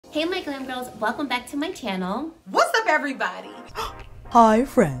Hey my glam girls, welcome back to my channel. What's up everybody? Hi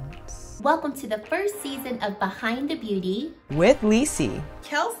friends. Welcome to the first season of Behind the Beauty with Lici,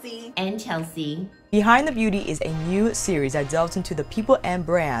 Kelsee, and Chelsea. Behind the Beauty is a new series that delves into the people and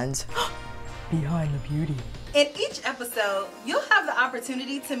brands behind the beauty. In each episode, you'll have the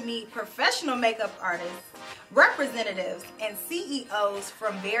opportunity to meet professional makeup artists, representatives, and CEOs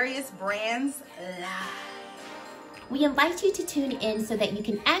from various brands live. We invite you to tune in so that you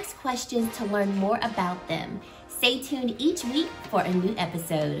can ask questions to learn more about them. Stay tuned each week for a new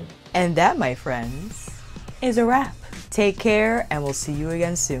episode. And that, my friends, is a wrap. Take care and we'll see you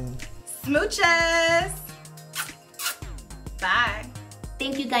again soon. Smooches! Bye.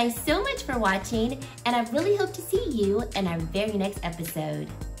 Thank you guys so much for watching, and I really hope to see you in our very next episode.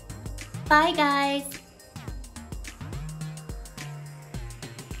 Bye guys!